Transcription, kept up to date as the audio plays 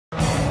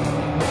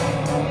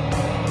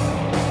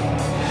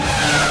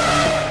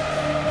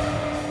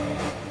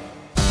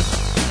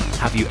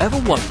Have you ever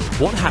wondered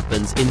what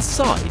happens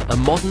inside a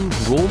modern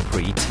Grand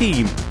Prix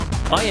team?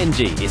 ING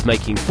is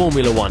making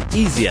Formula One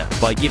easier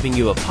by giving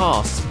you a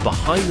pass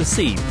behind the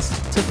scenes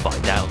to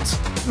find out.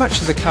 Much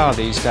of the car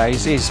these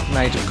days is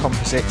made of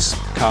composites,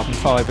 carbon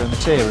fibre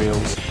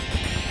materials.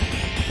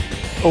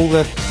 All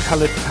the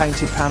coloured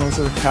painted panels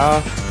of the car,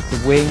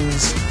 the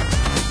wings,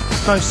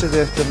 most of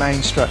the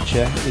main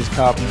structure is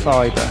carbon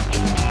fibre.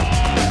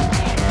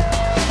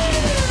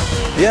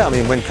 Yeah, I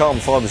mean, when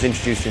carbon fibre was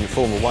introduced in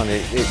Formula One,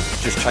 it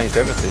just changed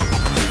everything.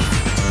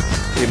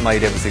 It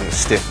made everything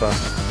stiffer,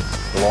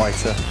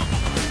 lighter,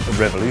 a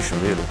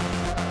revolution, really.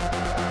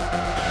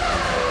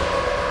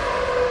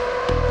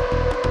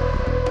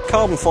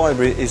 Carbon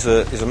fibre is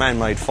a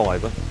man-made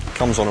fibre. It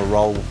comes on a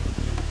roll,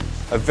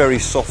 a very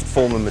soft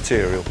form of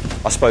material.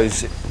 I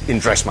suppose in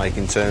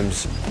dressmaking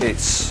terms,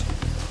 it's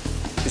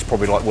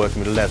probably like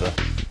working with leather.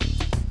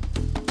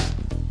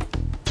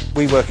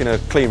 We work in a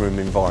clean room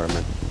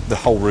environment. The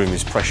whole room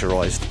is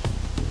pressurised.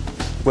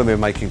 When we're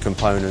making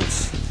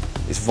components,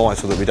 it's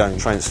vital that we don't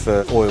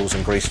transfer oils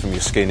and grease from your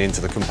skin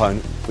into the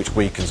component, which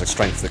weakens the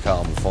strength of the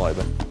carbon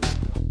fibre.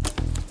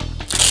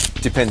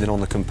 Depending on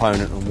the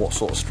component and what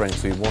sort of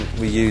strength we want,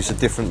 we use a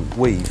different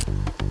weave.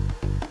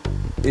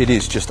 It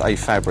is just a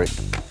fabric,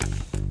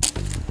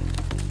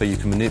 but you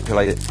can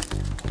manipulate it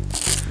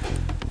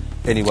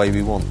any way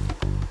we want.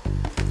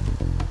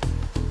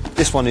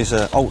 This one is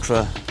an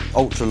ultra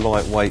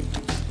lightweight,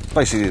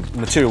 basically the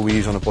material we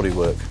use on a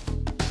bodywork.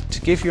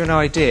 To give you an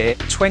idea,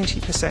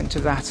 20%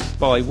 of that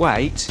by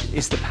weight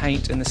is the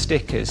paint and the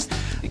stickers.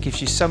 It gives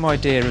you some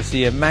idea of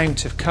the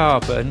amount of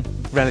carbon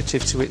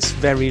relative to its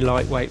very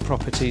lightweight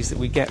properties that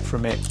we get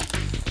from it.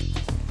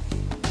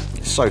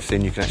 It's so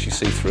thin you can actually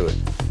see through it.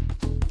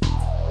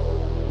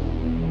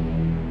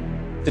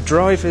 The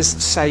driver's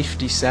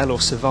safety cell, or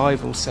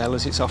survival cell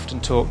as it's often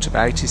talked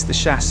about, is the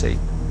chassis.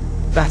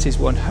 That is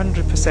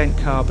 100%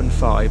 carbon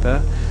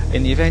fibre.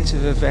 In the event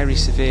of a very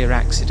severe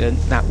accident,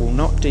 that will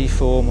not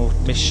deform or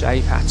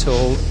misshape at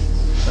all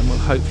and will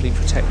hopefully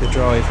protect the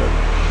driver.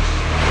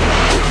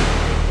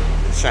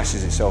 The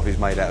chassis itself is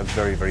made out of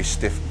very, very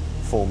stiff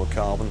form of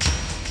carbon.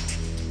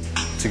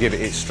 To give it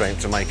its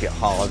strength, to make it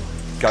hard,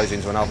 goes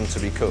into an oven to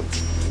be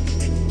cooked.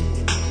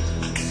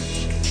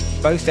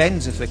 Both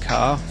ends of the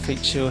car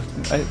feature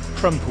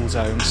crumple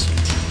zones.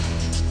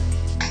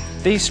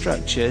 These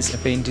structures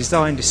have been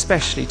designed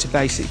especially to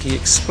basically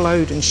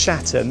explode and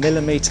shatter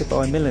millimetre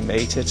by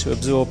millimetre to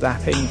absorb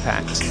that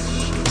impact.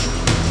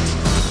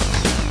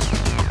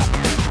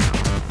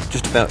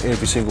 Just about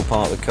every single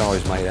part of the car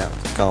is made out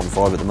of carbon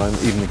fibre at the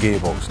moment, even the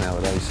gearbox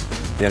nowadays.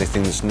 The only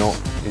thing that's not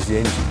is the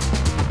engine.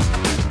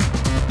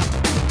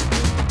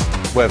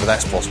 Whether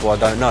that's possible, I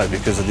don't know,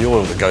 because of the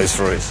oil that goes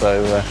through it,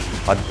 so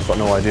I've got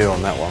no idea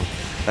on that one.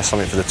 That's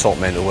something for the top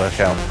men to work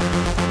out.